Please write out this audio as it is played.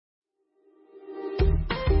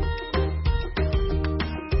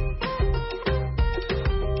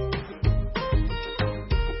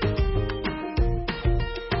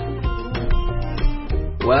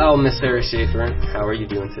Well, Miss Sarah Shafer, how are you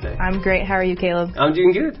doing today? I'm great. How are you, Caleb? I'm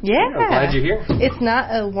doing good. Yeah. I'm glad you're here. It's not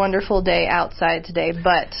a wonderful day outside today,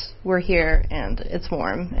 but we're here and it's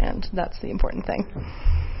warm, and that's the important thing.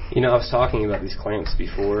 You know, I was talking about these clamps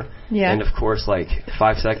before, yeah. And of course, like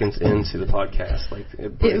 5 seconds into the podcast, like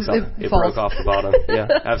it broke off the bottom. Yeah,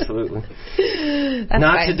 absolutely.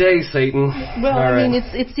 Not fine. Today, Satan. Well, All I right. mean,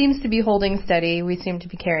 it seems to be holding steady. We seem to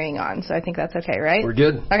be carrying on, so I think that's okay, right? We're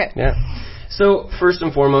good. Okay. Yeah. So first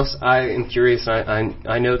and foremost, I am curious.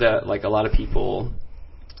 I know that like a lot of people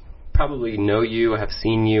probably know you, have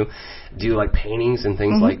seen you do like paintings and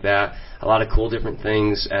things like that. A lot of cool different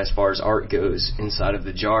things as far as art goes inside of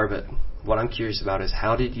the jar. But what I'm curious about is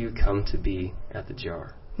how did you come to be at the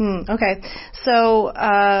jar? Okay. So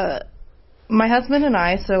my husband and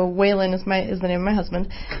I, so Waylon is the name of my husband,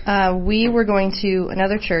 we were going to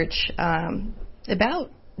another church about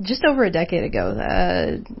just over a decade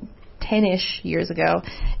ago, 10-ish years ago,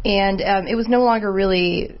 and it was no longer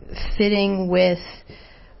really fitting with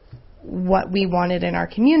what we wanted in our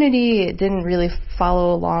community. It didn't really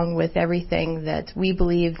follow along with everything that we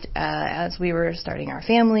believed as we were starting our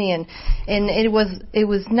family, and it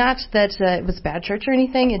was not that it was a bad church or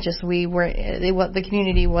anything. It just the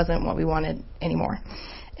community wasn't what we wanted anymore,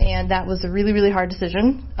 and that was a really, really hard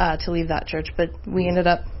decision to leave that church. But we ended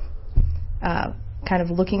up kind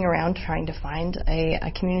of looking around trying to find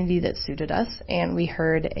a community that suited us, and we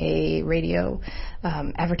heard a radio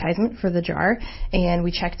advertisement for the jar, and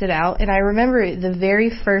we checked it out. And I remember the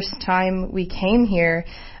very first time we came here,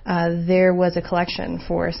 there was a collection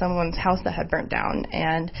for someone's house that had burnt down,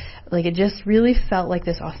 and like it just really felt like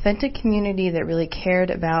this authentic community that really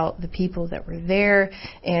cared about the people that were there,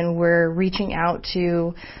 and were reaching out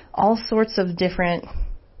to all sorts of different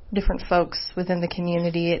folks within the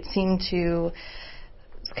community. It seemed to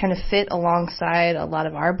kind of fit alongside a lot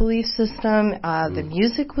of our belief system. The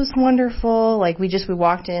music was wonderful. Like we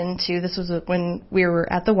walked into, this was when we were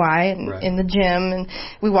at the Y and in the gym, and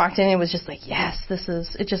we walked in and it was just like, yes,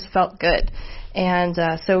 it just felt good. And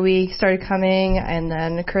so we started coming, and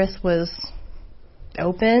then Chris was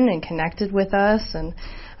open and connected with us, and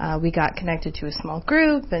we got connected to a small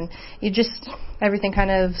group, and everything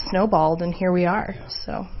kind of snowballed, and here we are. Yeah.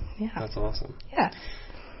 So, yeah. That's awesome. Yeah.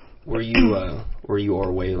 Were you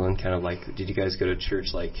or Waylon kind of like, did you guys go to church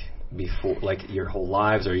like before, like your whole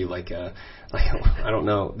lives? Are you like I don't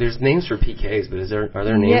know. There's names for PKs, but are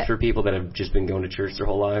there names for people that have just been going to church their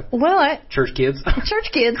whole life? Well, church kids.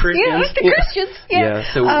 Church kids. Christians. Yeah, the Christians. Yeah.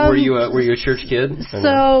 Yeah. So were you a church kid? So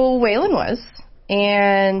Waylon was,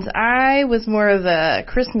 and I was more of a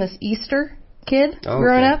Christmas Easter kid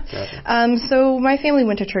growing up. Gotcha. So my family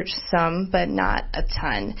went to church some, but not a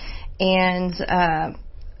ton. And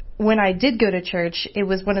when I did go to church, it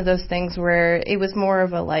was one of those things where it was more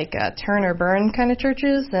of a turn or burn kind of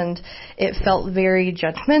churches, and it felt very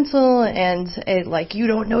judgmental, and it like, you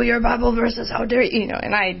don't know your Bible verses, how dare you,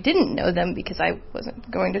 and I didn't know them because I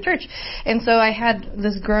wasn't going to church. And so I had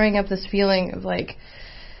growing up this feeling of like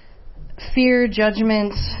fear,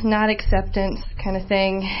 judgment, not acceptance kind of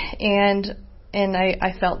thing, and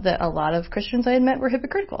I felt that a lot of Christians I had met were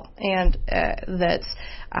hypocritical, and that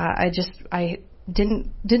I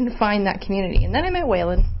didn't find that community. And then I met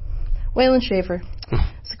Waylon Shafer.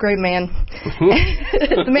 He's a great man.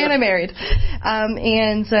 The man I married.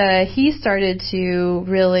 And he started to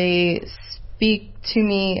really speak to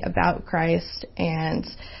me about Christ, and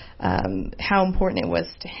how important it was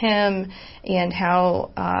to him, and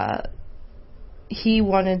how he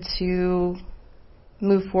wanted to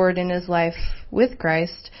move forward in his life with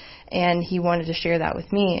Christ, and he wanted to share that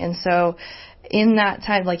with me. And so in that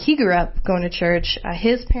time, like, he grew up going to church.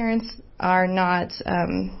 His parents are not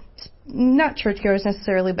churchgoers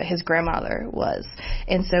necessarily, but his grandmother was.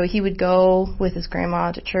 And so he would go with his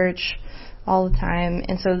grandma to church all the time.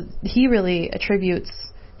 And so he really attributes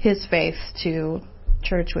his faith to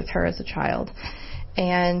church with her as a child.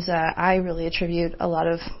 And I really attribute a lot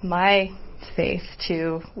of my faith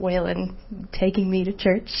to Waylon taking me to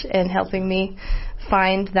church and helping me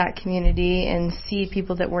find that community and see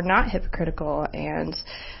people that were not hypocritical, and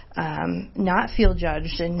not feel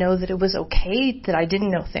judged, and know that it was okay that I didn't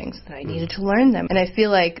know things, that I needed to learn them. And I feel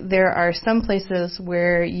like there are some places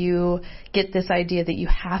where you get this idea that you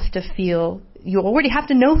already have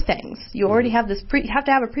to know things. You already have have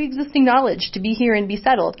to have a pre-existing knowledge to be here and be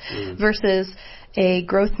settled, versus a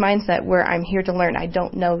growth mindset where I'm here to learn. I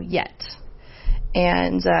don't know yet.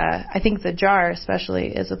 And I think the jar especially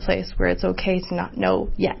is a place where it's okay to not know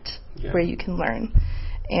yet, where you can learn.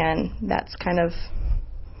 And that's kind of,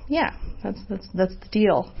 that's the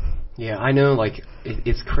deal. Yeah, I know, like,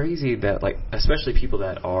 it's crazy that, like, especially people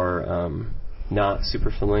that are not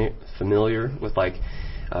super familiar with like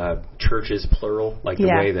churches plural, like the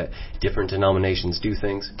way that different denominations do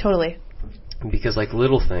things. Totally. Because like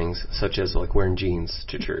little things such as like wearing jeans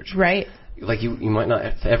to church, right? Like you might not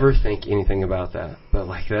ever think anything about that, but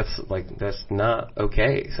like that's not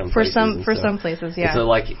okay. Some places yeah. And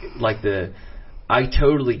so I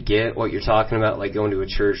totally get what you're talking about, like going to a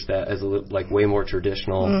church that is like way more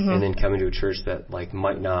traditional, and then coming to a church that like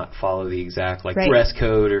might not follow the exact like dress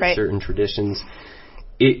code or certain traditions.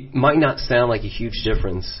 It might not sound like a huge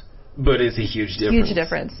difference, but it's a huge difference. Huge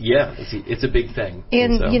difference. Yeah, it's a big thing.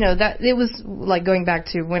 And so, that it was like going back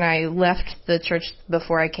to when I left the church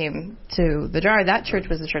before I came to the Jar. That church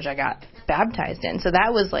was the church I got baptized in. So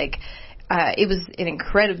that was like, it was an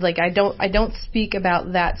incredible. Like I don't speak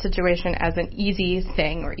about that situation as an easy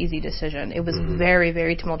thing or easy decision. It was very,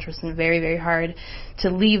 very tumultuous and very, very hard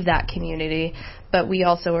to leave that community. But we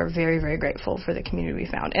also are very, very grateful for the community we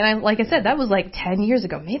found. And like I said, that was like 10 years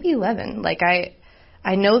ago, maybe 11. Like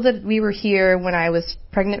I know that we were here when I was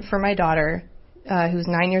pregnant for my daughter, who's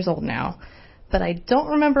 9 years old now, but I don't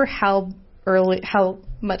remember how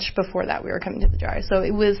much before that we were coming to the Jar. So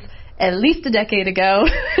it was at least a decade ago,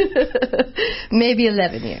 maybe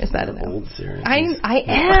 11 years. I don't know. Old, Sarah. I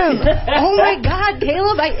am. Oh my God,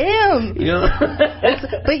 Caleb, I am.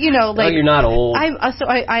 But like, no, you're not old.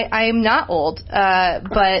 I am not old,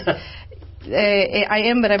 but I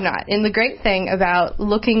am, but I'm not. And the great thing about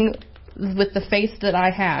looking with the face that I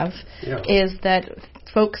have is that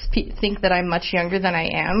folks think that I'm much younger than I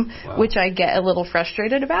am, which I get a little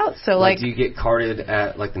frustrated about. So like, do you get carded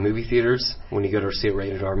at like the movie theaters when you go to see a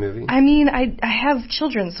rated R movie? I mean, I have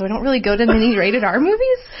children, so I don't really go to many rated R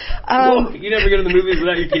movies. Whoa, you never go to the movies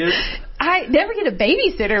without your kids? I never get a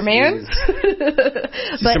babysitter, man.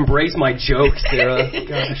 Just embrace my joke, Sarah.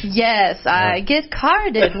 Gosh. Yes, I get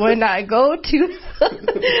carded when I go to...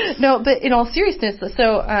 No, but in all seriousness,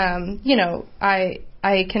 so,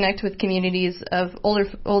 I connect with communities of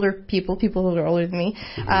older people who are older than me,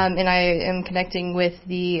 and I am connecting with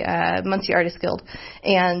the Muncie Artist Guild,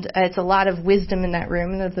 and it's a lot of wisdom in that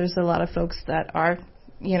room, and there's a lot of folks that are,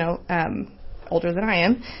 older than I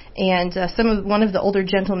am, and one of the older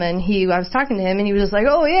gentlemen, I was talking to him, and he was just like,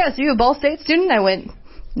 "Oh yes, are you a Ball State student?" I went,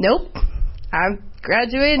 "Nope, I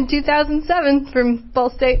graduated in 2007 from Ball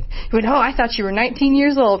State." He went, "Oh, I thought you were 19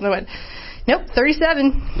 years old," and I went, "Nope,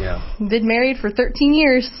 37. Yeah. Been married for 13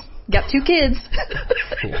 years. Got 2 kids."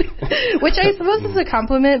 Which I suppose is a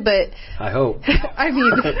compliment, but... I hope. I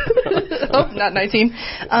mean... oh, not 19.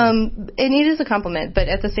 And it is a compliment, but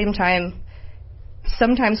at the same time,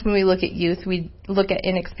 sometimes when we look at youth, we look at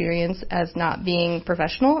inexperience as not being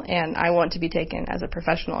professional, and I want to be taken as a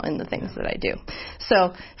professional in the things that I do.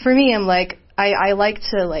 So, for me, I'm like, I like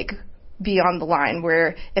to, like... be on the line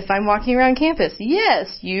where if I'm walking around campus,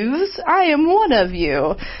 yes, youths, I am one of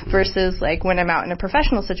you, versus like when I'm out in a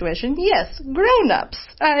professional situation, yes, grown-ups,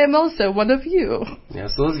 I am also one of you. Yeah,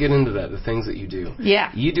 so let's get into that, the things that you do.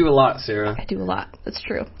 Yeah. You do a lot, Sarah. I do a lot. That's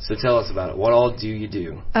true. So tell us about it. What all do you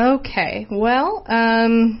do? Okay. Well,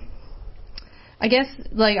 I guess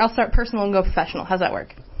like I'll start personal and go professional. How's that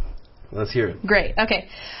work? Let's hear it. Great. Okay.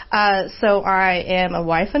 So I am a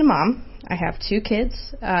wife and a mom. I have 2 kids.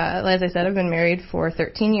 As I said, I've been married for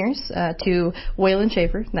 13 years to Waylon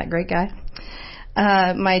Shafer, that great guy.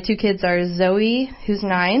 My 2 kids are Zoe, who's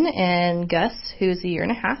 9, and Gus, who's 1.5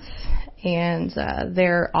 years. And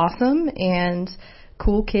they're awesome and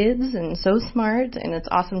cool kids and so smart, and it's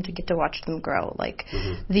awesome to get to watch them grow. Like,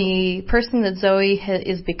 the person that Zoe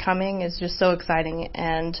is becoming is just so exciting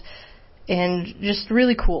and just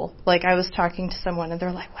really cool. Like, I was talking to someone, and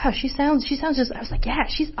they're like, "Wow, she sounds just..." I was like, "Yeah,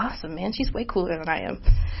 she's awesome, man. She's way cooler than I am."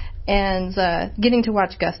 And getting to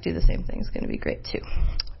watch Gus do the same thing is going to be great, too.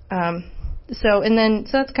 So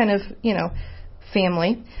that's kind of,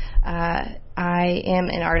 family. I am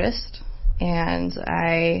an artist, and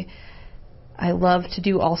I love to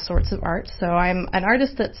do all sorts of art. So I'm an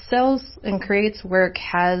artist that sells and creates work,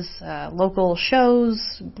 has local shows,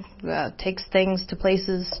 takes things to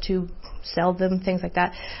places to sell them, things like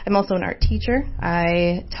that. I'm also an art teacher.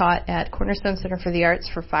 I taught at Cornerstone Center for the Arts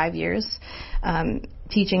for 5 years,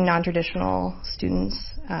 teaching non-traditional students.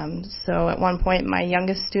 So at one point, my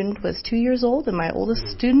youngest student was 2 years old, and my oldest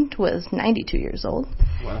student was 92 years old.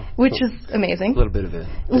 Wow. Which is amazing. A little bit of a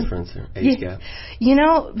difference there, age gap.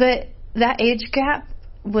 But that age gap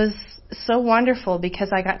was so wonderful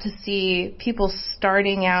because I got to see people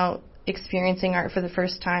starting out experiencing art for the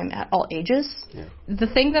first time at all ages. Yeah. The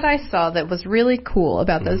thing that I saw that was really cool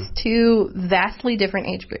about those 2 vastly different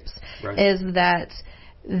age groups is that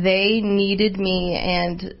they needed me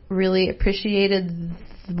and really appreciated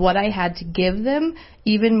what I had to give them,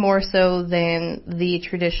 even more so than the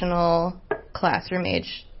traditional classroom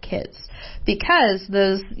age kids. Because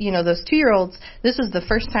those 2-year-olds, this was the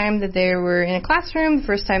first time that they were in a classroom, the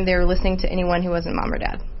first time they were listening to anyone who wasn't mom or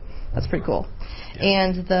dad. That's pretty cool. Yeah.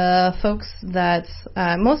 And the folks that,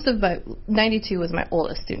 92 was my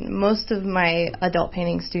oldest student. Most of my adult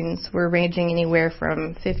painting students were ranging anywhere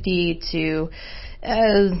from 50 to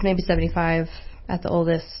maybe 75 at the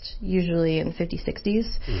oldest, usually in the 50s, 60s.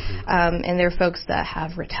 Mm-hmm. And they're folks that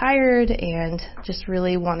have retired and just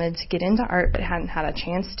really wanted to get into art but hadn't had a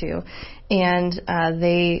chance to. And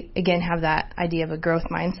they, again, have that idea of a growth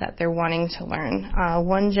mindset. They're wanting to learn.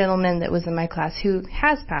 One gentleman that was in my class who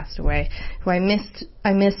has passed away, who I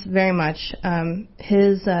miss very much,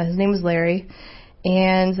 his name was Larry.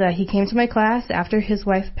 And he came to my class after his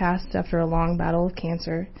wife passed after a long battle of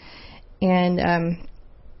cancer. And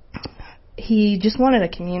he just wanted a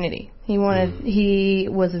community. He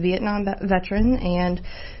was a Vietnam veteran and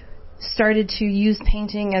started to use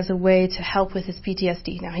painting as a way to help with his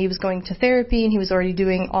PTSD. Now, he was going to therapy and he was already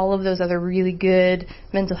doing all of those other really good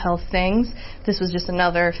mental health things. This was just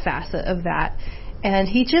another facet of that. And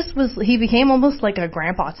he became almost like a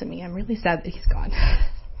grandpa to me. I'm really sad that he's gone.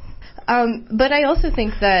 But I also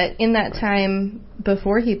think that in that time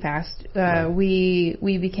before he passed,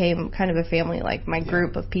 we became kind of a family, like my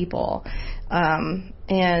group of people,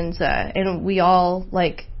 and we all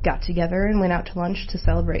got together and went out to lunch to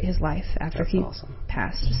celebrate his life after he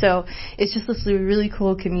passed. So it's just this really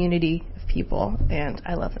cool community of people, and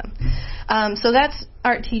I love them. So that's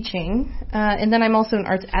art teaching, and then I'm also an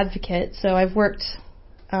arts advocate. So I worked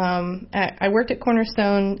at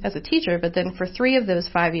Cornerstone as a teacher, but then for 3 of those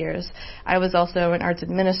 5 years, I was also an arts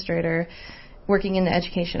administrator, working in the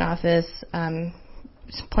education office,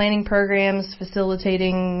 planning programs,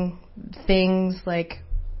 facilitating things like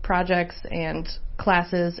projects and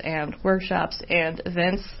classes and workshops and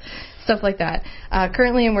events, stuff like that.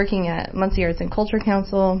 Currently, I'm working at Muncie Arts and Culture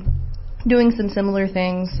Council, doing some similar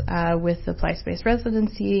things with the place-based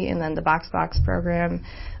residency and then the Box program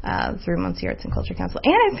through Muncie Arts and Culture Council.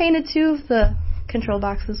 And I painted 2 of the control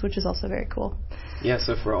boxes, which is also very cool. Yeah,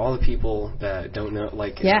 so for all the people that don't know,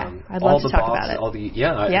 I'd love to talk about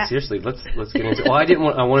it. Seriously, let's get into it. Well,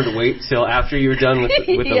 I wanted to wait till after you were done with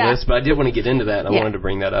the list, but I did want to get into that. I wanted to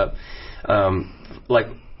bring that up.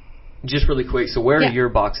 Just really quick, so where are your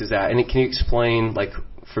boxes at? And can you explain,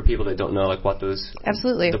 for people that don't know, what those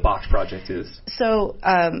the box project is? So,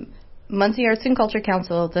 Muncie Arts and Culture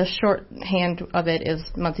Council, the shorthand of it is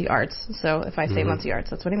Muncie Arts. So if I say Muncie Arts,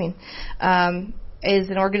 that's what I mean.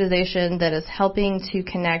 Is an organization that is helping to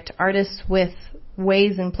connect artists with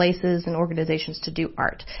ways and places and organizations to do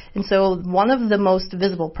art. And so one of the most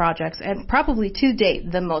visible projects, and probably to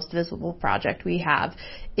date the most visible project we have,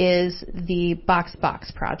 is the Box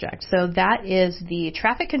project. So that is the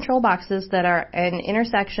traffic control boxes that are in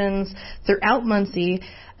intersections throughout Muncie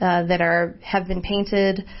that have been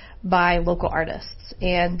painted by local artists.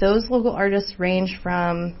 And those local artists range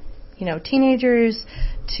from teenagers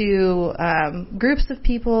to groups of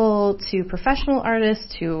people, to professional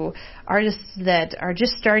artists, to artists that are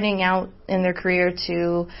just starting out in their career,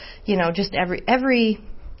 to just every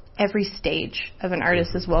stage of an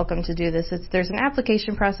artist is welcome to do this. There's an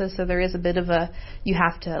application process, so there is a bit of you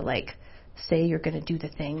have to say you're going to do the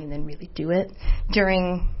thing and then really do it.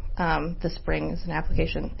 During the spring is an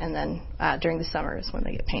application, and then during the summer is when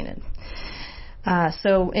they get painted.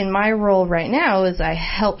 So in my role right now is I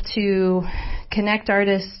help to connect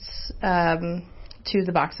artists to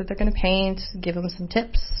the box that they're going to paint, give them some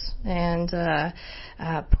tips, and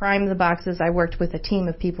prime the boxes. I worked with a team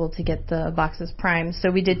of people to get the boxes primed. So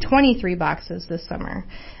we did 23 boxes this summer,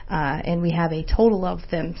 and we have a total of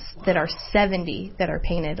them that are 70 that are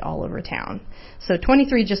painted all over town. So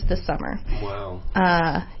 23 just this summer. Wow.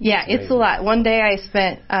 It's a lot. One day I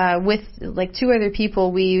spent with 2 other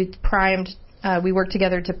people, we worked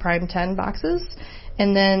together to prime 10 boxes.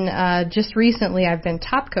 And then just recently I've been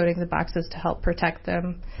top coating the boxes to help protect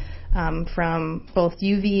them from both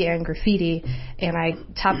UV and graffiti. And I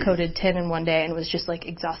top coated 10 in one day and was just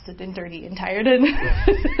exhausted and dirty and tired and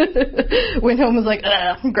went home and was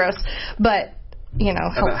ugh, gross. But,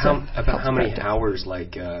 About how many hours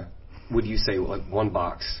would you say one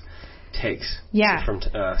box takes from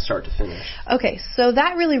start to finish? Okay, so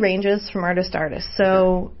that really ranges from artist to artist.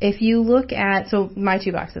 So if you look at, my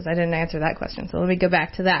 2 boxes, I didn't answer that question, so let me go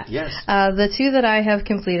back to that. Yes. The 2 that I have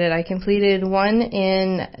completed, I completed one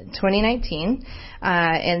in 2019.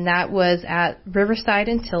 and that was at Riverside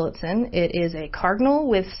in Tillotson. It is a cardinal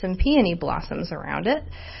with some peony blossoms around it.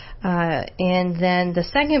 And then the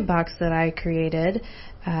second box that I created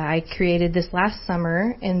this last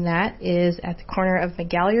summer, and that is at the corner of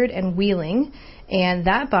McGalliard and Wheeling. And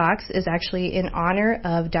that box is actually in honor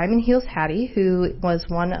of Diamond Heels Hattie, who was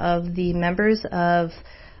one of the members of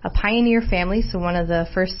a pioneer family, so one of the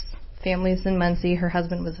first families in Muncie. Her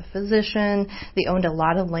husband was a physician. They owned a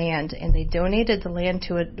lot of land, and they donated the land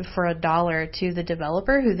for $1 to the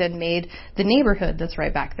developer, who then made the neighborhood that's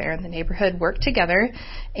right back there. And the neighborhood worked together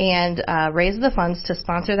and raised the funds to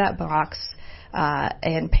sponsor that box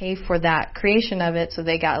and pay for that creation of it, so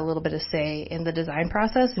they got a little bit of say in the design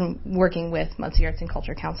process. And working with Muncie Arts and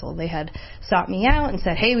Culture Council, they had sought me out and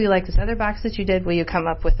said, hey, we like this other box that you did. Will you come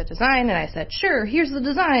up with a design? And I said, sure, here's the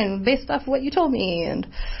design based off of what you told me. And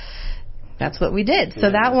that's what we did. So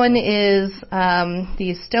that one is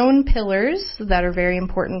these stone pillars that are very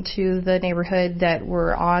important to the neighborhood that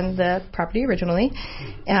were on the property originally.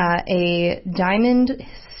 A diamond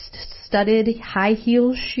studded high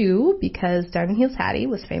heel shoe, because Diamond Heels Hattie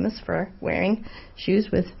was famous for wearing shoes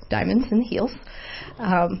with diamonds in the heels.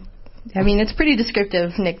 I mean, it's a pretty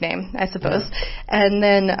descriptive nickname, I suppose. And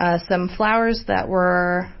then some flowers that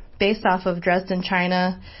were based off of Dresden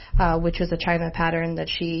china, which was a china pattern that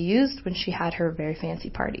she used when she had her very fancy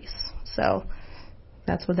parties. So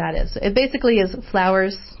that's what that is. It basically is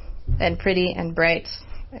flowers and pretty and bright,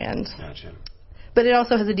 and Gotcha. But it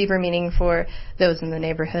also has a deeper meaning for those in the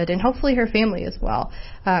neighborhood, and hopefully her family as well.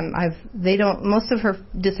 Most of her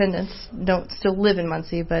descendants don't still live in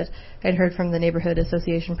Muncie, but I'd heard from the neighborhood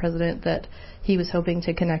association president that he was hoping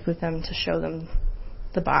to connect with them to show them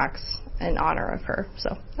the box in honor of her.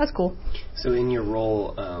 So that's cool. So in your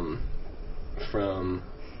role from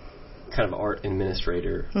kind of art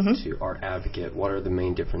administrator to art advocate, what are the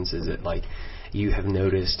main differences that you have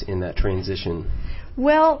noticed in that transition?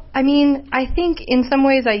 Well, I mean, I think in some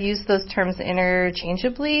ways I use those terms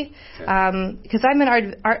interchangeably, because I'm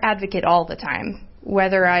an art advocate all the time,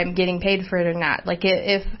 whether I'm getting paid for it or not. Like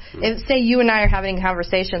if say you and I are having a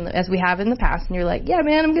conversation as we have in the past, and you're like, yeah,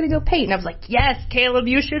 man, I'm going to go paint. And I was like, yes, Caleb,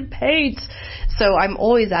 you should paint. So I'm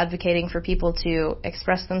always advocating for people to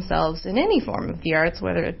express themselves in any form of the arts,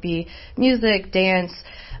 whether it be music, dance,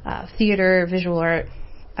 theater, visual art.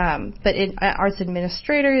 But arts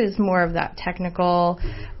administrator is more of that technical,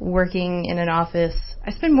 working in an office.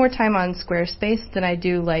 I spend more time on Squarespace than I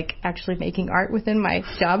do actually making art within my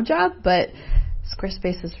job, but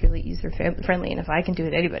Squarespace is really user-friendly, and if I can do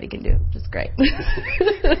it, anybody can do it, which is great.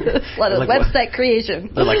 A lot of website creation.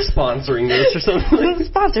 They're sponsoring this or something.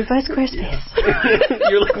 Sponsored by Squarespace. Yeah.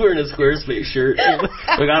 You're wearing a Squarespace shirt. I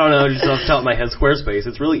don't know, just off the top of my head, Squarespace.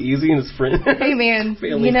 It's really easy and it's friendly. Hey, man,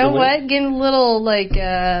 you know what? Getting a little,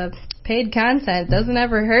 paid content doesn't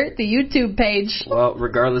ever hurt the YouTube page. Well,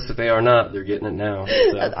 regardless if they are or not, they're getting it now.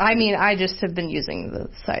 So. I mean, I just have been using the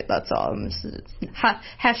site, that's all.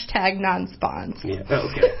 Hashtag non-spons. Yeah,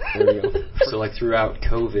 okay. There we go. So, throughout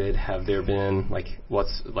COVID, have there been,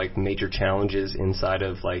 what's, major challenges inside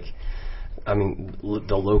of,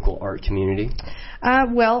 the local art community?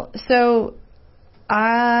 So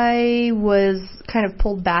I was kind of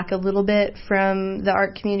pulled back a little bit from the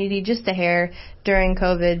art community, just a hair, during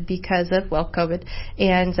COVID because of, COVID.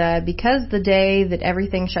 And because the day that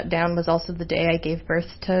everything shut down was also the day I gave birth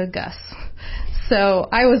to Gus. So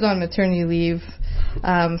I was on maternity leave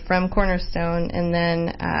from Cornerstone, and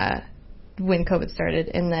then when COVID started,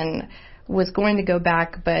 and then was going to go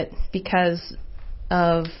back, but because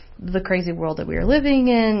of the crazy world that we were living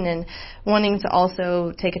in, and wanting to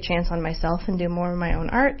also take a chance on myself and do more of my own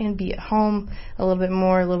art and be at home a little bit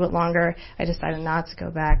more, a little bit longer, I decided not to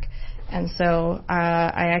go back. And so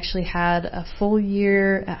I actually had a full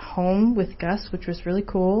year at home with Gus, which was really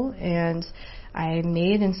cool, and I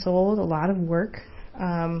made and sold a lot of work.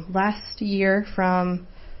 Last year, from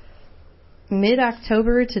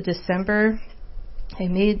mid-October to December,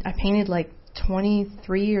 I painted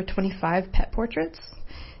 23 or 25 pet portraits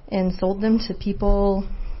and sold them to people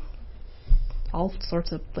all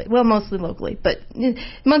sorts of places. Well, mostly locally, but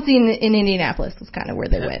Muncie in Indianapolis was kind of where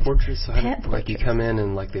they went. Portraits? So you come in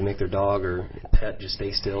and they make their dog or pet just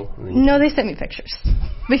stay still? No, they sent me pictures.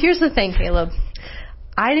 But here's the thing, Caleb.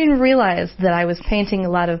 I didn't realize that I was painting a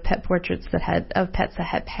lot of pet portraits of pets that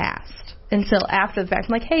had passed until after the fact.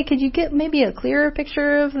 I'm like, hey, could you get maybe a clearer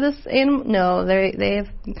picture of this animal? No, they're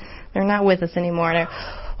not with us anymore. And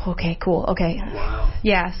okay, cool. Okay. Wow.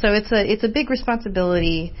 Yeah, so it's a big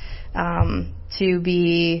responsibility to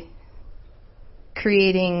be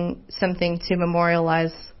creating something to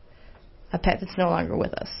memorialize a pet that's no longer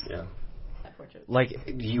with us. Yeah. like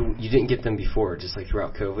you didn't get them before, just like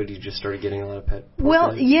throughout COVID, you just started getting a lot of pet portraits?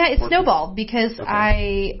 Well, yeah, it snowballed because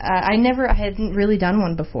I hadn't really done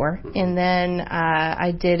one before, and then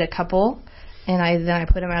I did a couple, and I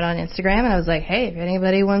put them out on Instagram, and I was like, hey, if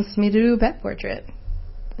anybody wants me to do a pet portrait,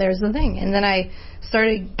 there's the thing. And then I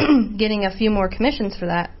started getting a few more commissions for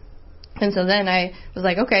that, and so then I was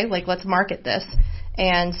like, okay, like let's market this.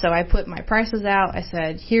 And so I put my prices out. I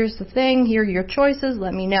said, here's the thing, here are your choices,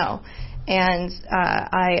 let me know. And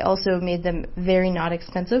I also made them very not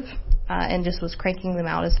expensive, and just was cranking them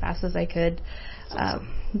out as fast as I could.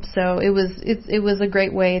 So it was a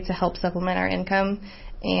great way to help supplement our income,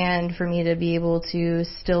 and for me to be able to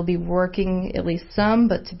still be working at least some,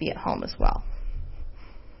 but to be at home as well.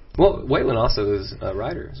 Well, Waylon also is a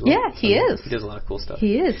writer as well. Yeah, he is. He does a lot of cool stuff.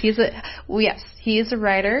 He is. He is a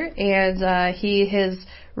writer, and he has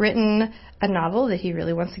written a novel that he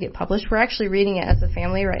really wants to get published. We're actually reading it as a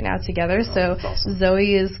family right now together, so awesome.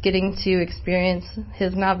 Zoe is getting to experience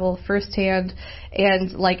his novel firsthand,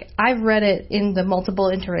 and like I've read it in the multiple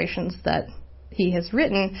iterations that he has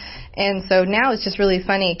written, and so now it's just really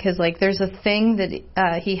funny because like there's a thing that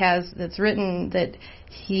he has that's written that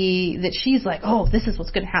she's like, oh, this is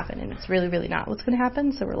what's going to happen, and it's really, really not what's going to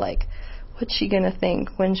happen. So we're like, what's she going to think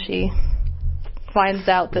when she finds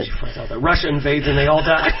out that Russia invades and they all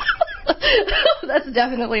die? That's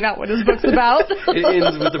definitely not what his book's about. It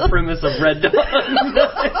ends with the premise of Red Dawn.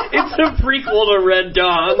 It's a prequel to Red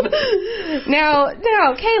Dawn. Now,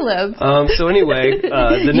 Caleb. So anyway,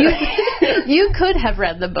 you could have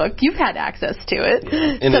read the book. You've had access to it.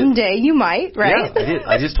 Yeah. Someday you might, right? Yeah, I did.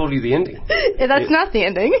 I just told you the ending. That's not the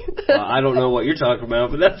ending. I don't know what you're talking about,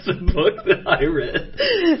 but that's the book that I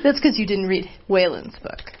read. That's because you didn't read Waylon's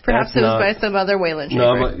book. Perhaps it was by some other Waylon Shafer.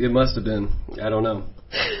 No, it must have been. I don't know.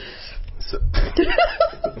 So.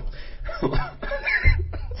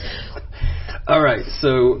 All right,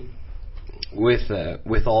 so with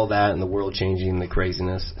all that and the world changing, the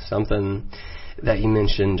craziness, something that you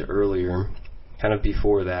mentioned earlier, kind of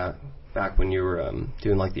before that, back when you were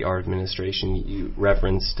doing like the art administration, you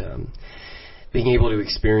referenced being able to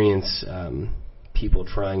experience people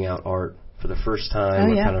trying out art for the first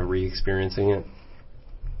time, or kind of re-experiencing it.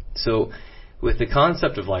 So with the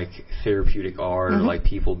concept of like therapeutic art, or like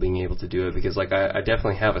people being able to do it, because like I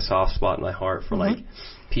definitely have a soft spot in my heart for like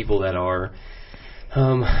people that are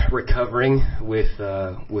recovering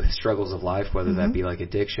with struggles of life, whether that be like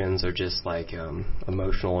addictions or just like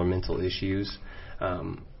emotional or mental issues.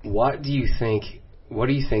 What do you think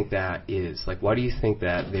that is? Like, why do you think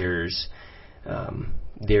that there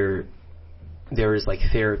is like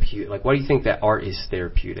therapeutic, like why do you think that art is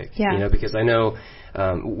therapeutic? Yeah. You know, because I know,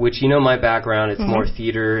 which, you know, my background, it's more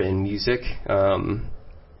theater and music,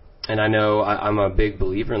 and I know I'm a big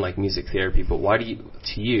believer in like music therapy, but why do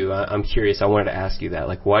you, I'm curious, I wanted to ask you that,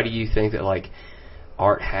 like why do you think that like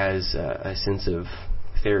art has a sense of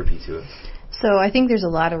therapy to it? So I think there's a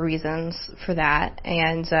lot of reasons for that.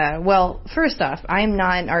 And, well, first off, I'm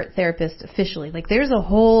not an art therapist officially. Like, there's a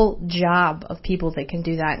whole job of people that can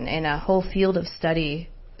do that, and a whole field of study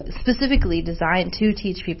specifically designed to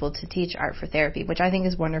teach people to teach art for therapy, which I think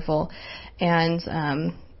is wonderful. And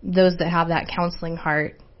those that have that counseling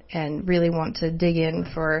heart and really want to dig in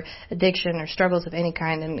for addiction or struggles of any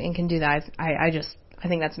kind and can do that, I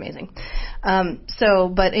think that's amazing.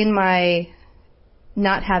 But in my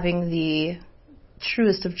not having the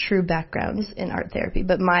truest of true backgrounds in art therapy,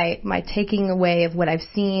 but my taking away of what I've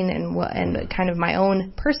seen and kind of my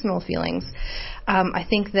own personal feelings, I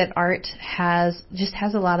think that art has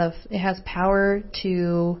power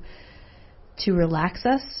to relax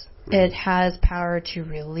us. It has power to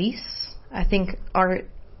release. I think art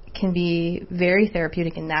can be very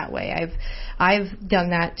therapeutic in that way. I've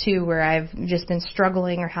done that too, where I've just been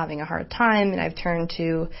struggling or having a hard time, and I've turned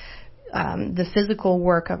to the physical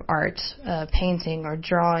work of art, painting or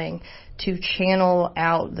drawing, to channel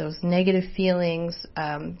out those negative feelings,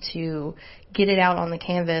 to get it out on the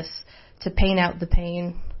canvas, to paint out the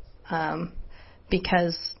pain,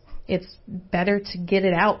 because it's better to get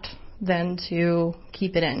it out than to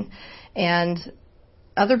keep it in. And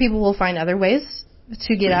other people will find other ways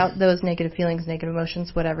to get out those negative feelings, negative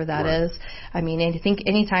emotions, whatever that is. I mean, I think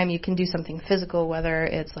anytime you can do something physical, whether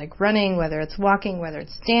it's like running, whether it's walking, whether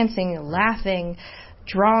it's dancing, laughing,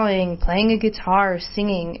 drawing, playing a guitar,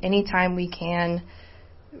 singing, anytime we can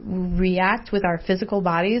react with our physical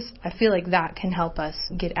bodies, I feel like that can help us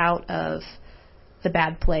get out of the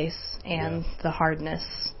bad place and the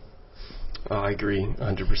hardness. Oh, I agree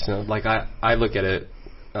 100%. Like I look at it,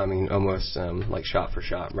 I mean, almost like shot for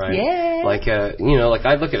shot, right? Yeah. Like like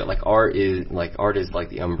I look at it like art is like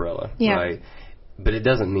the umbrella, right? But it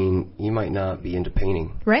doesn't mean you might not be into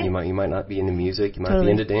painting. Right. You might not be into music. You might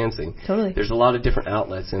be into dancing. Totally. There's a lot of different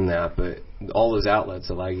outlets in that, but all those outlets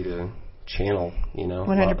allow you to channel,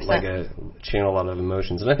 100%. Channel a lot of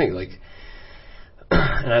emotions. And I think, like,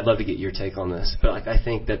 and I'd love to get your take on this, but, like, I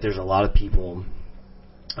think that there's a lot of people,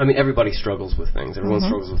 I mean, everybody struggles with things. Everyone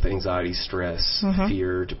struggles with anxiety, stress,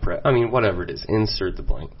 fear, depression. I mean, whatever it is, insert the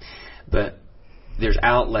blank. But there's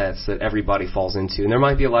outlets that everybody falls into, and there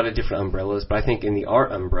might be a lot of different umbrellas, but I think in the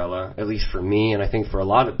art umbrella, at least for me, and I think for a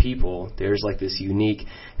lot of people, there's like this unique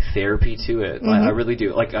therapy to it. I really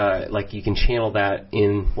do. Like you can channel that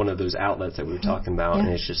in one of those outlets that we were talking about, and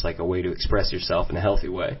it's just like a way to express yourself in a healthy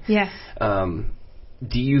way. Yeah.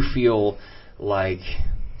 Do you feel like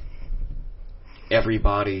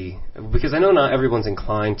everybody, because I know not everyone's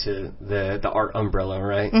inclined to the art umbrella,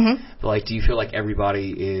 right? But like, do you feel like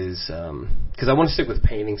everybody is, because I want to stick with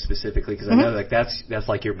painting specifically, because I know like that's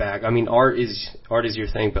like your bag. I mean, art is your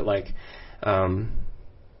thing, but like, do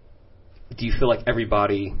you feel like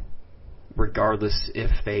everybody, regardless if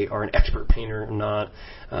they are an expert painter or not,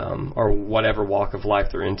 or whatever walk of life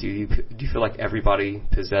they're into, do you feel like everybody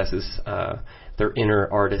possesses their inner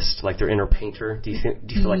artist, like their inner painter? Do you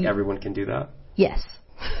feel like everyone can do that? Yes.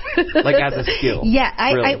 Like as a skill. Yeah.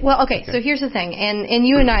 Really? Well, okay. So here's the thing, and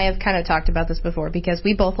you and I have kind of talked about this before, because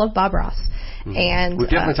we both love Bob Ross, and we've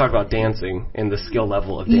definitely talked about dancing and the skill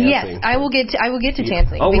level of dancing. Yes, I will get to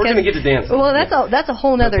dancing. Oh, we're going to get to dancing. Well, that's a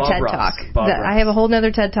whole nother TED Ross, talk. I have a whole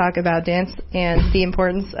nother TED talk about dance and the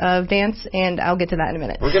importance of dance, and I'll get to that in a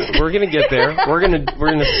minute. We're gonna get there. We're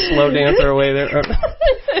gonna slow dance our way there.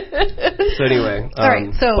 So anyway, all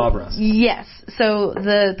right. So Bob Ross. Yes. So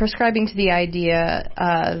the prescribing to the idea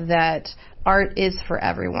that art is for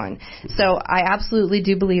everyone. So I absolutely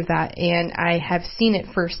do believe that, and I have seen it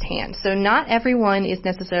firsthand. So not everyone is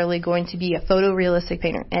necessarily going to be a photorealistic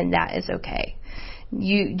painter, and that is okay.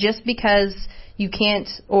 You just because you can't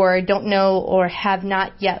or don't know or have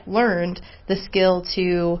not yet learned the skill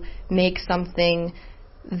to make something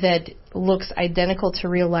that looks identical to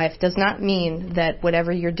real life does not mean that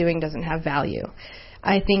whatever you're doing doesn't have value.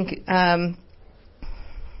 I think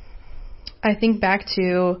back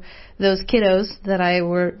to those kiddos that I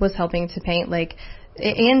was helping to paint, like,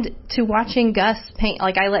 and to watching Gus paint.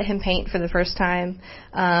 Like, I let him paint for the first time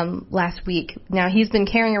last week. Now he's been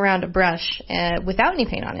carrying around a brush without any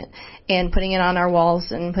paint on it and putting it on our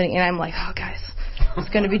walls and I'm like, oh guys, it's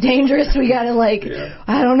going to be dangerous. We got to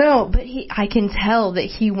I don't know. But I can tell that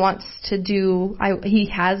he wants to do, he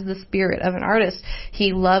has the spirit of an artist.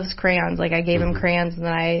 He loves crayons. Like, I gave him crayons and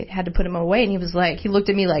then I had to put them away, and he looked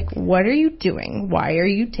at me like, what are you doing? Why are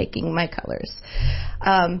you taking my colors?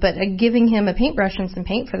 But giving him a paintbrush and some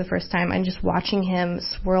paint for the first time, and just watching him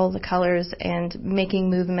swirl the colors and making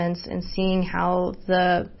movements and seeing how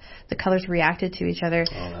the colors reacted to each other.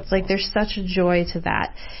 Awesome. There's such a joy to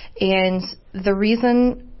that. And the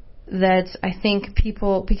reason that I think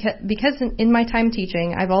people, because in my time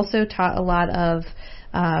teaching, I've also taught a lot of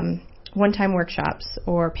one-time workshops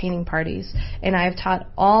or painting parties, and I've taught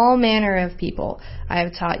all manner of people.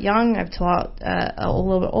 I've taught young, I've taught a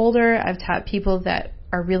little bit older, I've taught people that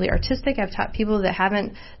are really artistic, I've taught people that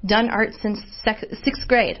haven't done art since sixth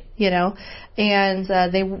grade, and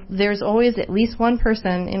there's always at least one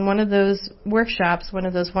person in one of those workshops, one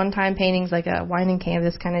of those one-time paintings, like a wine and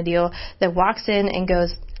canvas kind of deal, that walks in and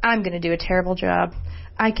goes, I'm going to do a terrible job.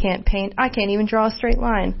 I can't paint. I can't even draw a straight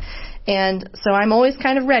line. And so I'm always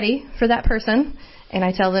kind of ready for that person. And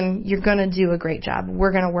I tell them, you're going to do a great job.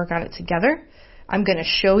 We're going to work on it together. I'm going to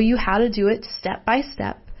show you how to do it step by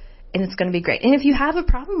step. And it's going to be great. And if you have a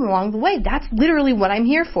problem along the way, that's literally what I'm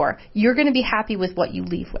here for. You're going to be happy with what you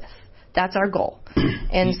leave with. That's our goal.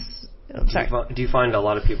 And do you find a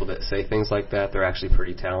lot of people that say things like that, they're actually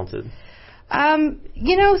pretty talented?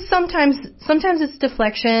 Sometimes it's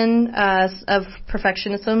deflection of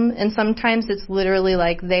perfectionism, and sometimes it's literally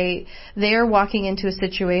like they are walking into a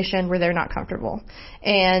situation where they're not comfortable,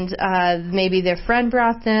 and maybe their friend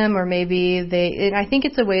brought them, or maybe and I think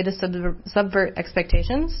it's a way to subvert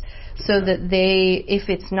expectations, so that if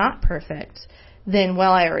it's not perfect, then,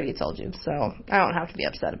 well, I already told you, so I don't have to be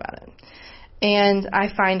upset about it. And I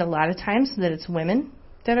find a lot of times that it's women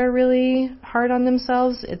that are really hard on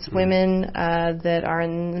themselves. It's women that are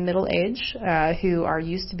in the middle age who are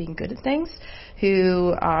used to being good at things,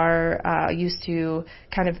 who are used to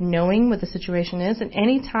kind of knowing what the situation is. And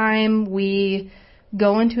anytime we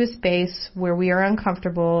go into a space where we are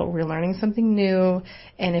uncomfortable, we're learning something new,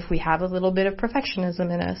 and if we have a little bit of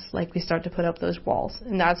perfectionism in us, we start to put up those walls.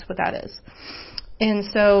 And that's what that is. And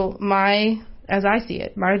so as I see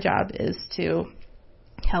it, my job is to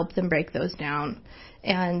help them break those down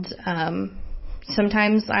and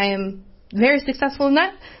Sometimes I am very successful in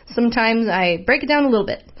that. Sometimes I break it down a little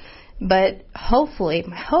bit. But hopefully,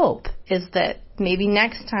 my hope is that maybe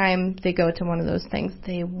next time they go to one of those things,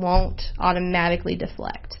 they won't automatically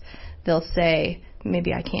deflect. They'll say,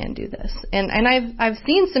 maybe I can do this. And I've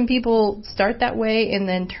seen some people start that way and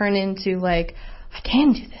then turn into like, I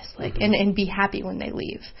can do this, like, and be happy when they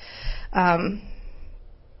leave.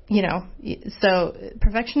 You know, so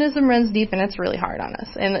perfectionism runs deep, and it's really hard on us.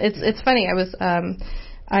 And it's funny.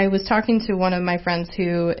 I was talking to one of my friends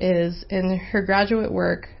who is in her graduate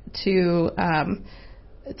work to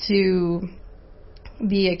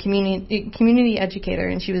be a community educator,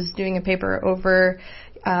 and she was doing a paper over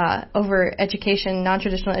education,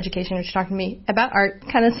 non-traditional education, which talked to me about art,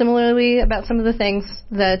 kind of similarly about some of the things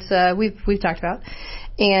that we've talked about.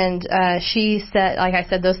 And she said, like I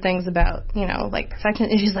said, those things about, you know, like perfection.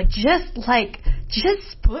 And she's like,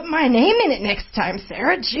 just put my name in it next time,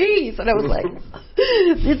 Sarah. Jeez. And I was like,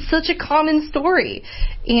 it's such a common story,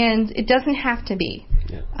 and it doesn't have to be.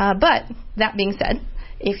 Yeah. But that being said,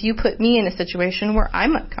 if you put me in a situation where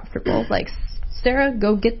I'm uncomfortable, like, Sarah,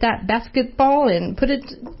 go get that basketball and put it,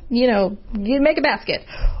 you know, make a basket.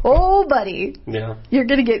 Oh, buddy. Yeah. You're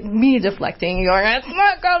going to get me deflecting. You're going, it's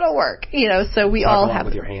not going to work. You know, so we all have.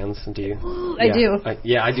 With your hands, do you? I do.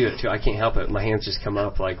 I do it too. I can't help it. My hands just come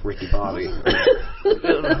up like Ricky Bobby.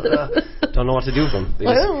 Don't know what to do with them.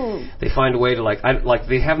 They find a way to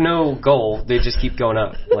they have no goal. They just keep going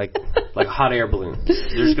up like a hot air balloon.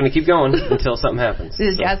 They're just going to keep going until something happens.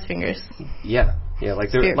 These jazz fingers. Yeah. Yeah,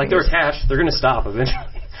 they're attached. They're gonna stop eventually.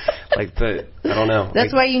 I don't know.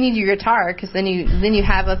 That's why you need your guitar, because then you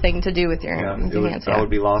have a thing to do with your hands. I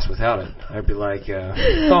would be lost without it. I'd be like,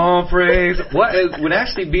 oh, praise. What? It would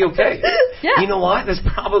actually be okay. Yeah. You know why? That's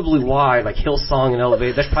probably why, like Hillsong and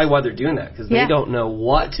Elevate. That's probably why they're doing that, because they don't know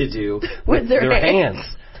what to do with their hands.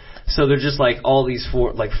 So they're just like all these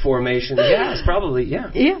formations. Yeah, it's probably, yeah.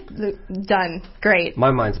 Done. Great.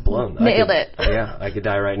 My mind's blown. Nailed it. Yeah, I could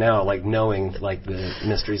die right now, like knowing like the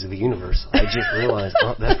mysteries of the universe. I just realized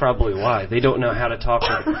that's probably why. They don't know how to talk,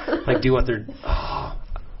 do what they're,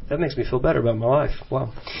 that makes me feel better about my life.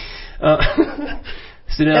 Wow.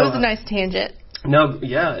 So now, that was a nice tangent. No,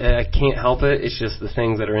 yeah, I can't help it. It's just the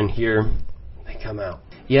things that are in here, they come out.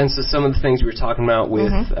 Yeah, and so some of the things we were talking about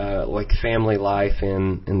with like family life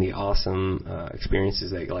and the awesome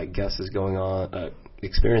experiences that like Gus is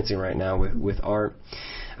experiencing right now with art.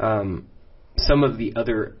 Some of the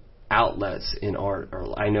other outlets in art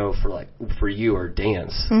are, I know for you, are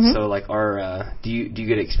dance. So like do you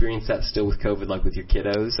get to experience that still with COVID, like with your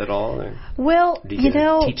kiddos at all? Or well, do you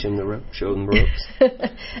teach them the ropes, show them the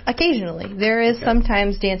ropes? Occasionally. There is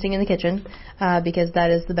sometimes dancing in the kitchen, because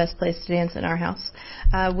that is the best place to dance in our house.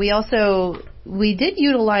 We did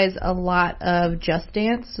utilize a lot of Just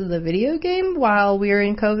Dance, the video game, while we were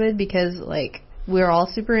in COVID, because like we're all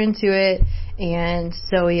super into it, and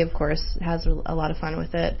Zoe, of course, has a lot of fun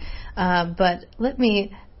with it. But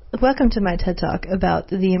welcome to my TED Talk about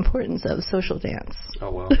the importance of social dance.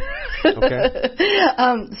 Oh, wow. Okay.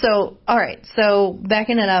 All right. So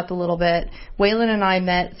backing it up a little bit, Waylon and I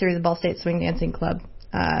met through the Ball State Swing Dancing Club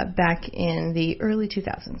back in the early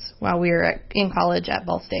 2000s while we were in college at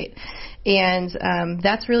Ball State. And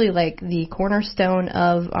that's really like the cornerstone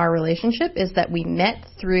of our relationship, is that we met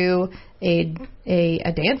through a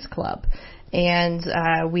dance club. And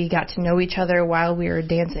we got to know each other while we were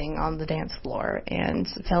dancing on the dance floor, and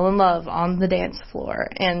fell in love on the dance floor.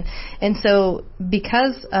 And so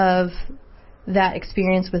because of that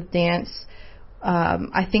experience with dance,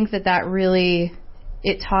 I think that really,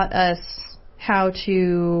 it taught us how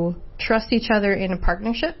to trust each other in a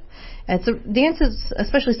partnership. Dance is,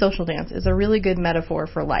 especially social dance, is a really good metaphor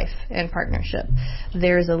for life and partnership.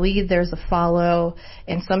 There's a lead, there's a follow,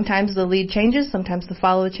 and sometimes the lead changes, sometimes the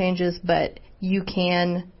follow changes, but you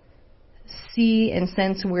can see and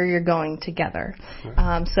sense where you're going together.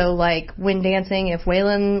 So like when dancing, if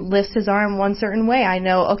Waylon lifts his arm one certain way, I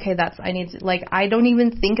know, okay, I don't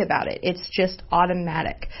even think about it. It's just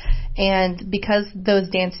automatic. And because those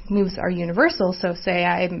dance moves are universal, so say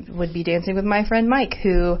I would be dancing with my friend Mike,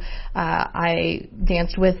 who I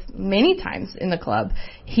danced with many times in the club,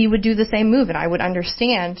 he would do the same move, and I would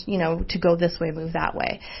understand, to go this way, move that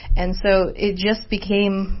way. And so it just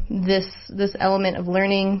became this element of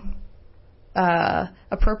learning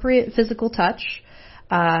appropriate physical touch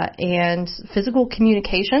and physical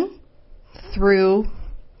communication through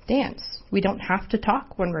dance. We don't have to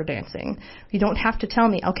talk when we're dancing. You don't have to tell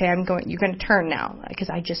me, okay, you're going to turn now, because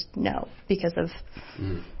I just know because of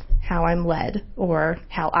how I'm led or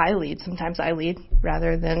how I lead. Sometimes I lead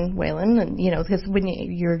rather than Waylon, and because when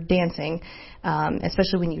you're dancing,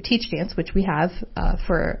 especially when you teach dance, which we have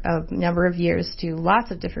for a number of years to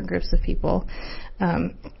lots of different groups of people,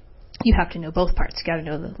 you have to know both parts. You got to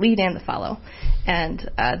know the lead and the follow, and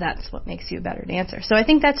that's what makes you a better dancer. So I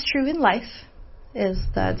think that's true in life. Is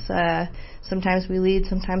that sometimes we lead,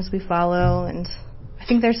 sometimes we follow, and I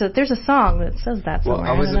think there's a song that says that somewhere.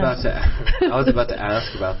 Well, I was about to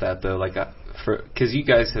ask about that though, because you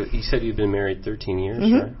said you've been married 13 years,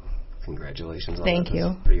 right? Congratulations on that. Thank you.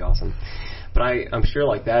 That's pretty awesome. But I'm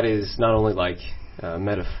sure that is not only a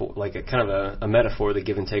metaphor, a kind of a metaphor, the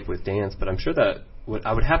give and take with dance, but I'm sure that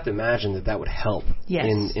I would have to imagine that would help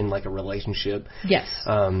in a relationship. Yes.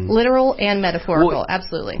 Literal and metaphorical,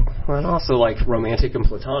 absolutely. Well, and also romantic and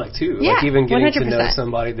platonic too. Yeah, even getting 100%. to know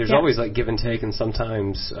somebody, there's always give and take, and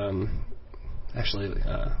sometimes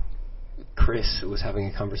Chris was having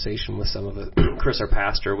a conversation with Chris, our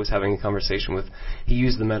pastor, was having a conversation with, he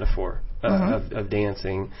used the metaphor of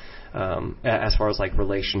dancing as far as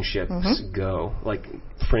relationships go,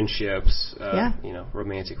 friendships,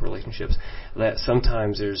 romantic relationships, that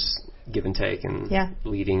sometimes there's give and take and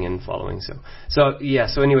leading and following. So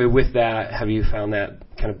anyway, with that, have you found that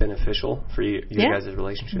kind of beneficial for you guys'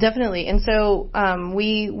 relationship? Definitely. And so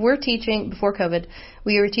we were teaching before COVID.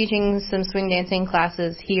 We were teaching some swing dancing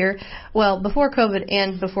classes here. Well, before COVID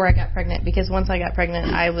and before I got pregnant, because once I got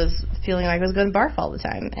pregnant, I was feeling like I was going to barf all the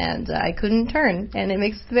time, and I couldn't turn, and it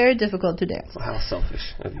makes it very difficult to dance. How selfish.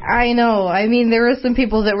 I know. I mean, there were some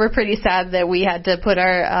people that were pretty sad that we had to put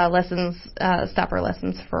our stop our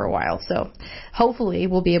lessons for a while. So hopefully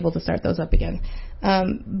we'll be able to start those up again.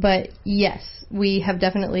 But yes, we have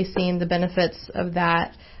definitely seen the benefits of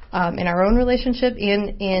that in our own relationship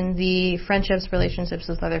and in the relationships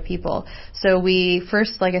with other people. So we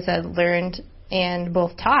first, like I said, learned and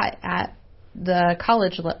both taught at the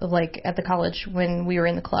college, at the college when we were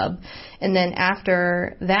in the club. And then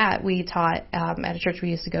after that, we taught at a church we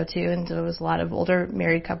used to go to, and there was a lot of older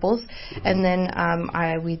married couples. And then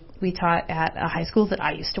we taught at a high school that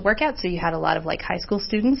I used to work at, so you had a lot of high school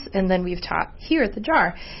students. And then we've taught here at the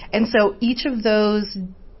JAR. And so each of those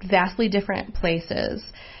vastly different places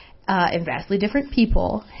and vastly different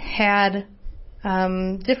people had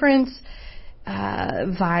different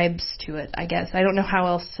vibes to it, I guess. I don't know how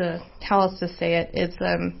else to say it. It's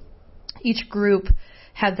each group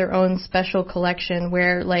had their own special collection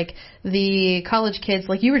where the college kids,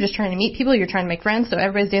 you were just trying to meet people, you're trying to make friends, so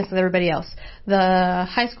everybody's dancing with everybody else. The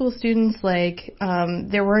high school students,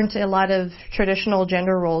 there weren't a lot of traditional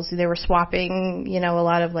gender roles. They were swapping, a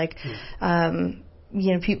lot of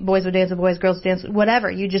boys would dance with boys, girls would dance, whatever,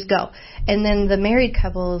 you just go. And then the married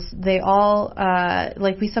couples, they all,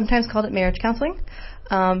 we sometimes called it marriage counseling,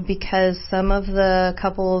 because some of the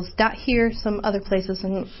couples, not here, some other places,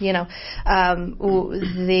 and, the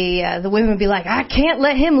women would be like, I can't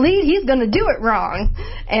let him lead, he's going to do it wrong.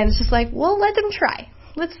 And it's just well, let them try.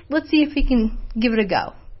 Let's see if he can give it a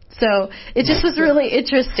go. So it just was really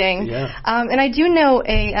interesting. Yeah. And I do know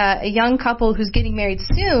a young couple who's getting married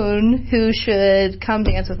soon who should come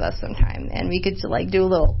dance with us sometime, and we could do a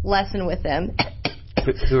little lesson with them.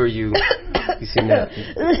 Who are you? You seem that.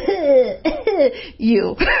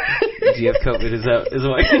 You. Do you have COVID? Is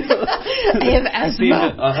what? I have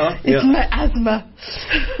asthma. It's my asthma.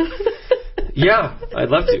 Yeah, I'd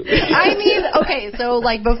love to. I mean, okay, so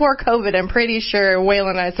before COVID, I'm pretty sure Waylon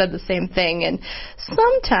and I said the same thing, and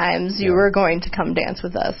sometimes you were going to come dance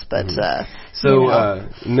with us, but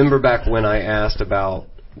remember back when I asked about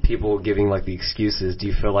people giving the excuses, do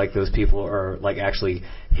you feel like those people are actually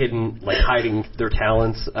hiding their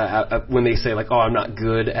talents when they say oh, I'm not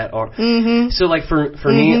good at art? So for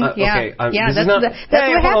me, okay, this is not.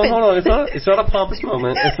 Hold on, it's not a pompous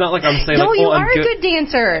moment. It's not like I'm saying you I'm are a good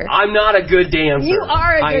dancer. I'm not a good dancer. You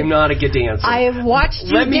are. I am not a good dancer. I have watched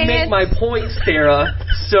you dance. Let me make my point, Sarah.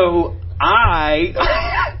 So I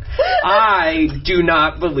do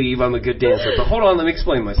not believe I'm a good dancer. But hold on, let me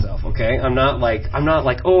explain myself, okay? I'm not like,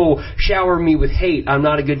 oh, shower me with hate, I'm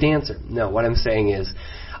not a good dancer. No, what I'm saying is,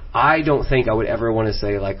 I don't think I would ever want to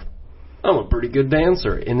say, I'm a pretty good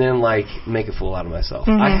dancer, and then, make a fool out of myself.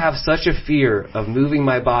 I have such a fear of moving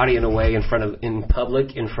my body in a way in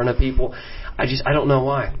public, in front of people. I don't know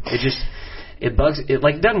why. It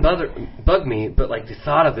doesn't bug me, but, the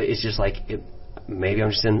thought of it is just, maybe I'm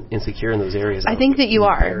just insecure in those areas. I think that you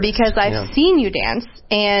are, because I've seen you dance,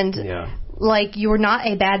 and you're not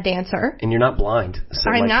a bad dancer. And you're not blind.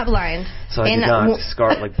 So I'm not blind. So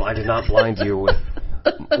I did not blind you with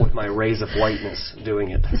with my rays of whiteness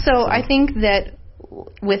doing it. So I think that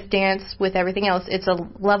with dance, with everything else, it's a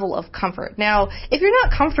level of comfort. Now, if you're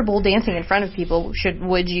not comfortable dancing in front of people, should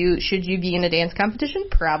you be in a dance competition?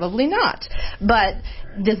 Probably not. But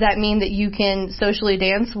does that mean that you can socially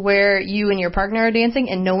dance where you and your partner are dancing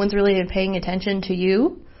and no one's really paying attention to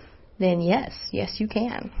you? Then yes, you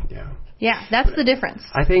can. Yeah, that's the difference.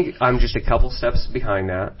 I think I'm just a couple steps behind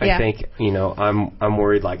that. I think, I'm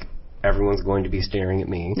worried like everyone's going to be staring at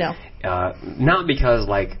me. No. Not because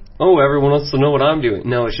like, oh, everyone wants to know what I'm doing.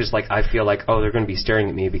 No, it's just like I feel like, oh, they're going to be staring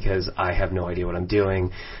at me because I have no idea what I'm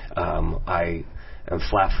doing. I am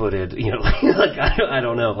flat-footed. Like I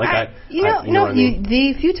don't know. Like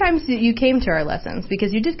the few times that you came to our lessons,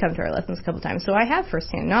 because you did come to our lessons a couple times, so I have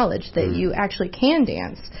firsthand knowledge that you actually can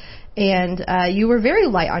dance. And you were very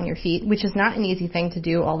light on your feet, which is not an easy thing to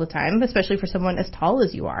do all the time, especially for someone as tall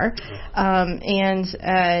as you are.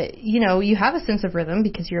 You have a sense of rhythm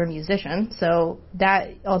because you're a musician, so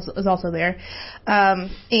that is also there.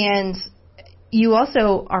 And you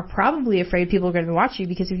also are probably afraid people are going to watch you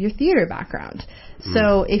because of your theater background.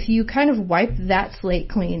 So if you kind of wipe that slate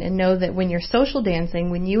clean and know that when you're social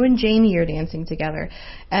dancing, when you and Jamie are dancing together,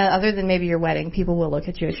 other than maybe your wedding, people will look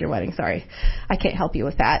at you at your wedding. Sorry, I can't help you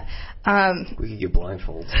with that. We could get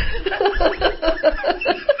blindfolds.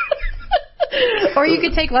 Or you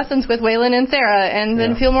could take lessons with Waylon and Sarah and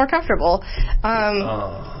then feel more comfortable. That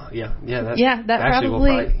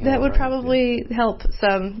would probably help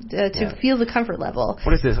some to feel the comfort level.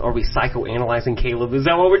 What is this? Are we psychoanalyzing Caleb? Is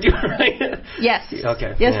that what we're doing right now? Yes.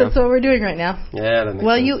 Okay. Yes, that's what we're doing right now. Yeah, that makes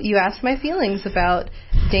sense. You asked my feelings about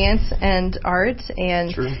dance and art,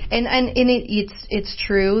 and true. and it's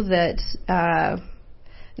true that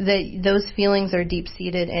those feelings are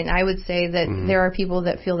deep-seated, and I would say that there are people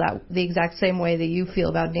that feel that the exact same way that you feel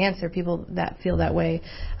about dance. There are people that feel that way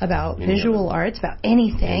about visual arts, about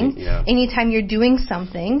anything. Anytime you're doing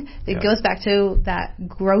something, it goes back to that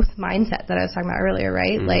growth mindset that I was talking about earlier,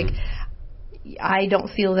 right? Like, I don't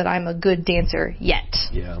feel that I'm a good dancer yet,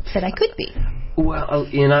 that I could be. Well,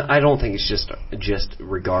 and I don't think it's just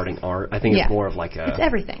regarding art. I think it's more of like it's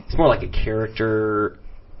everything. It's more like a character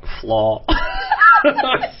flaw.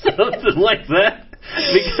 Something like that,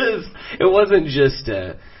 because it wasn't just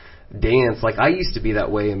dance. Like I used to be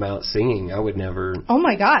that way about singing. I would never. Oh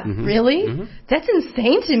my God, really? That's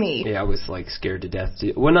insane to me. Yeah, I was like scared to death.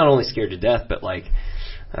 Well, not only scared to death, but like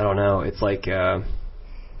I don't know. It's like I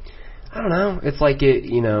don't know. It's like it.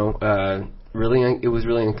 Really, it was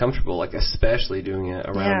really uncomfortable. Like especially doing it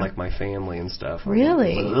around like my family and stuff.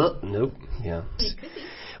 Really? Nope. Yeah.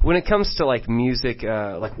 When it comes to like music,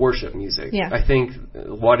 like worship music, I think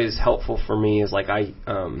what is helpful for me is like I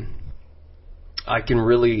can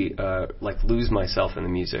really like lose myself in the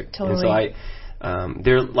music. Totally. And so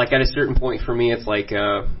there like at a certain point for me, it's like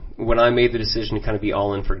when I made the decision to kind of be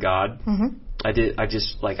all in for God, I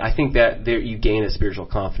think that there you gain a spiritual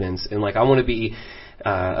confidence, and like I want to be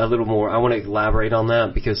a little more. I want to elaborate on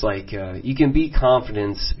that because like you can be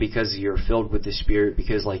confident because you're filled with the Spirit,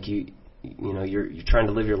 because like you're trying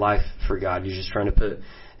to live your life for God. You're just trying to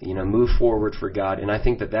move forward for God. And I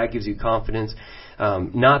think that gives you confidence.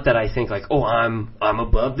 Not that I think like, oh, I'm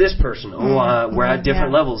above this person. Oh, we're at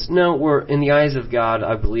different levels. No, we're in the eyes of God.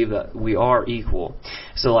 I believe that we are equal.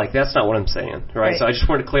 So like, that's not what I'm saying. Right. So I just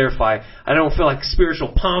want to clarify. I don't feel like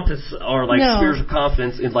spiritual pompous or like spiritual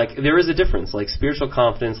confidence. And like, there is a difference. Like spiritual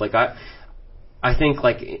confidence. Like I think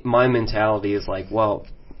like my mentality is like, well,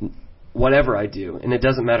 whatever I do, and it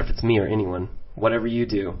doesn't matter if it's me or anyone, whatever you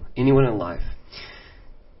do, anyone in life,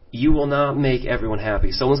 you will not make everyone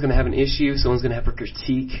happy. Someone's going to have an issue, someone's going to have a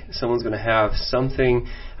critique, someone's going to have something,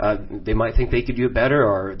 they might think they could do it better,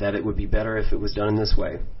 or that it would be better if it was done in this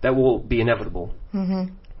way. That will be inevitable.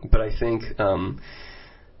 But I think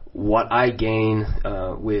what I gain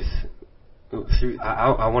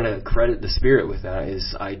I want to credit the Spirit with that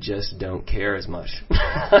is I just don't care as much.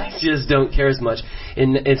 I just don't care as much.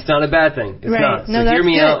 And it's not a bad thing. It's not. So hear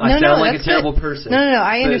me out. I sound like a terrible person. No,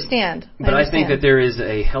 I understand. But I think that there is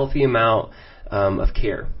a healthy amount of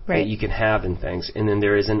care that you can have in things. And then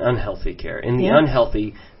there is an unhealthy care. And the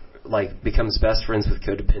unhealthy becomes best friends with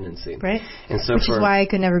codependency. Right. And so which is why I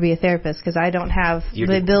could never be a therapist, because I don't have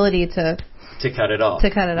the ability to cut it off.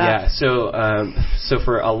 Yeah. So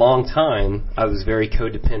for a long time, I was very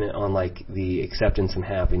codependent on like the acceptance and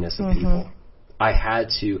happiness of people. I had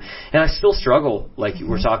to, and I still struggle. Like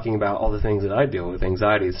we're talking about all the things that I deal with,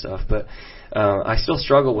 anxiety and stuff, but I still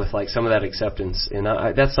struggle with like some of that acceptance, and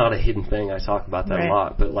that's not a hidden thing. I talk about that a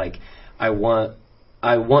lot, but like I want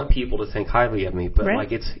I want people to think highly of me, but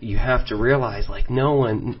Right. like you have to realize like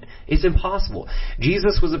it's impossible.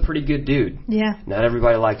 Jesus was a pretty good dude. Yeah. Not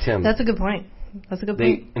everybody liked him. That's a good point.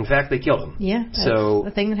 In fact, they killed him. Yeah. That's so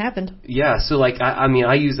the thing that happened. Yeah. So like I mean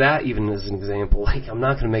I use that even as an example. Like I'm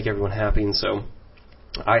not going to make everyone happy, and so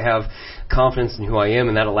I have confidence in who I am,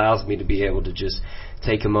 and that allows me to be able to just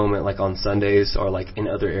take a moment like on Sundays or like in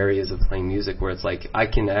other areas of playing music where it's like I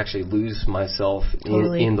can actually lose myself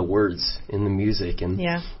in the words, in the music, and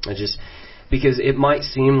I just, because it might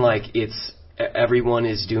seem like everyone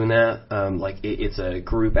is doing that, like it's a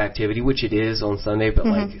group activity, which it is on Sunday, but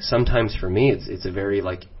like sometimes for me it's a very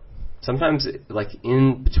like, sometimes like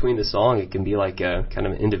in between the song it can be like a kind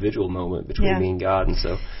of an individual moment between me and God, and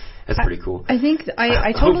so that's pretty cool. I think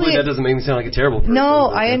I totally... Hopefully that doesn't make me sound like a terrible person. No,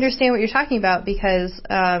 I understand what you're talking about because,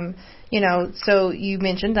 so you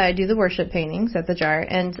mentioned I do the worship paintings at the Jar,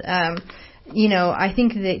 and, I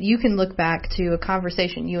think that you can look back to a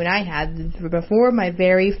conversation you and I had before my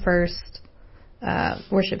very first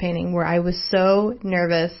worship painting where I was so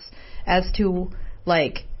nervous as to,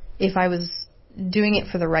 like, if I was doing it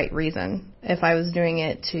for the right reason, if I was doing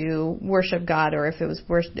it to worship God, or if it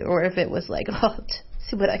was like,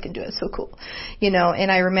 see what I can do, it's so cool,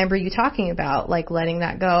 and I remember you talking about like letting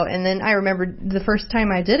that go, and then I remember the first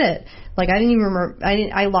time I did it, like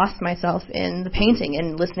I lost myself in the painting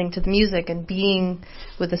and listening to the music and being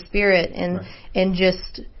with the Spirit,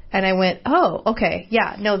 and I went, oh, okay,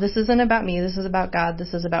 yeah, no, this isn't about me, this is about God,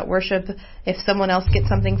 this is about worship. If someone else gets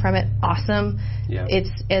something from it, awesome. Yeah.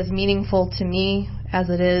 It's as meaningful to me as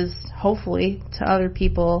it is, hopefully, to other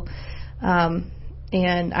people.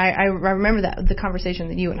 And I remember that the conversation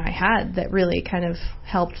that you and I had that really kind of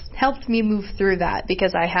helped me move through that,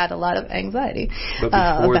 because I had a lot of anxiety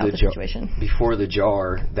about the situation. Before the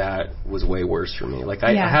Jar, that was way worse for me. Like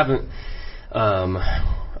I haven't,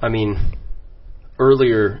 I mean,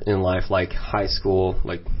 earlier in life, like high school,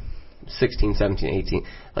 like 16, 17, 18,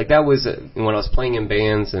 like that was when I was playing in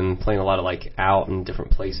bands and playing a lot of like out in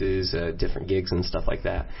different places, different gigs and stuff like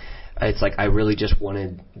that. It's like I really just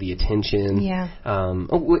wanted the attention. Yeah.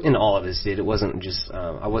 And all of us did. It wasn't just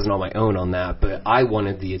I wasn't on my own on that, but I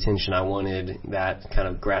wanted the attention. I wanted that kind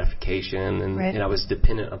of gratification, and I was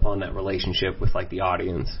dependent upon that relationship with like the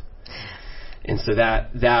audience. And so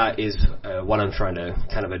that is what I'm trying to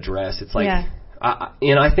kind of address. It's like,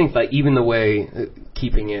 and I think like even the way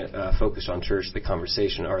keeping it focused on church, the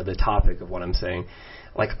conversation or the topic of what I'm saying,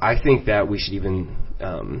 like I think that we should even.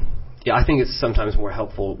 I think it's sometimes more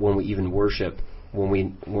helpful when we even worship, when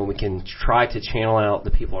we can try to channel out the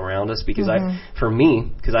people around us, because for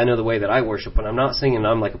me, because I know the way that I worship, when I'm not singing,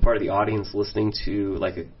 I'm like a part of the audience listening to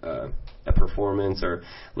like a performance or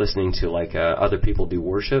listening to like other people do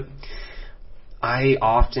worship. I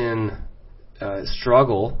often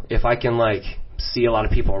struggle if I can like see a lot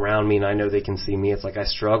of people around me and I know they can see me. It's like I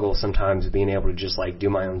struggle sometimes being able to just like do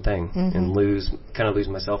my own thing and lose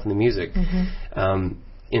myself in the music.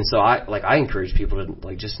 And so I encourage people to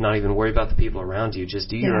like just not even worry about the people around you. Just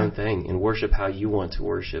do your own thing and worship how you want to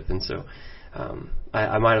worship. And so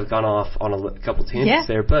I might have gone off on a couple tangents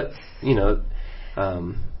there, but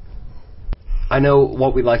I know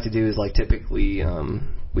what we like to do is like typically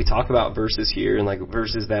we talk about verses here and like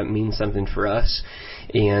verses that mean something for us,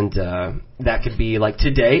 and that could be like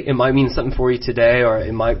today. It might mean something for you today, or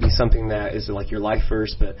it might be something that is like your life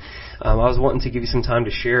verse. But I was wanting to give you some time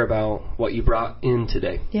to share about what you brought in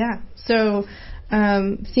today. Yeah. So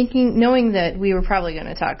knowing that we were probably going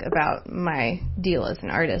to talk about my deal as an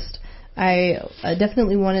artist, I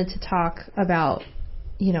definitely wanted to talk about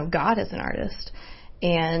God as an artist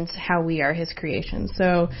and how we are His creation.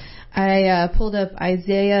 So I pulled up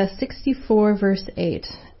Isaiah 64 verse 8.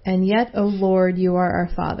 And yet, O Lord, you are our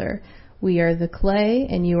Father. We are the clay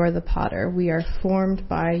and you are the potter. We are formed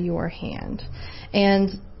by your hand. And,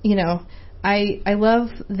 I love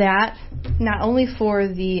that, not only for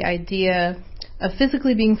the idea of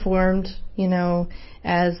physically being formed,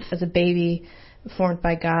 as a baby formed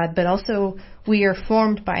by God, but also we are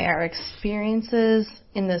formed by our experiences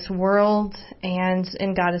in this world, and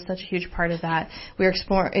God is such a huge part of that. We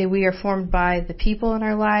are formed by the people in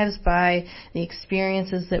our lives, by the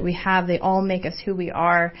experiences that we have. They all make us who we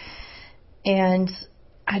are, and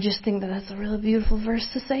I just think that that's a really beautiful verse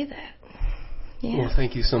to say that. Yeah. Well,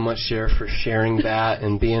 thank you so much, Cher, for sharing that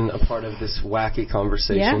and being a part of this wacky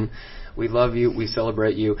conversation. Yeah. We love you. We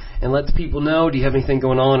celebrate you. And let the people know, do you have anything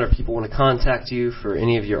going on, or if people want to contact you for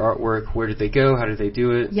any of your artwork, where did they go? How did they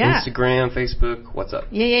do it? Yeah. Instagram, Facebook, what's up?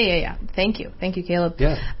 Yeah. Thank you, Caleb.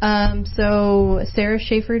 Yeah. So Sarah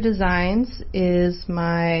Shafer Designs is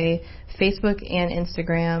my Facebook and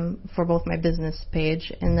Instagram for both my business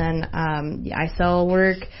page, and then I sell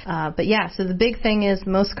work. But yeah, so the big thing is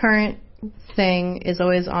the most current thing is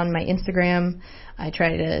always on my Instagram. I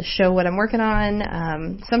try to show what I'm working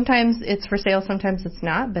on. Sometimes it's for sale, sometimes it's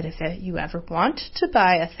not. But if you ever want to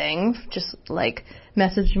buy a thing, just like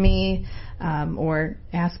message me or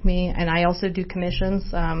ask me. And I also do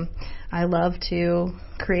commissions. I love to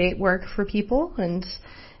create work for people, and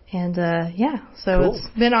so cool.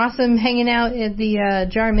 It's been awesome hanging out at the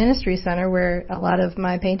Jar Ministry Center, where a lot of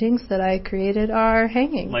my paintings that I created are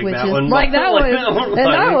hanging. Like which that is one. Like that one. And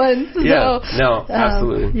that one. Yeah, So, no,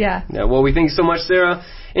 absolutely. Yeah. Well, we thank you so much, Sarah,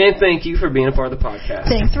 and thank you for being a part of the podcast.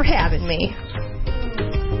 Thanks for having me.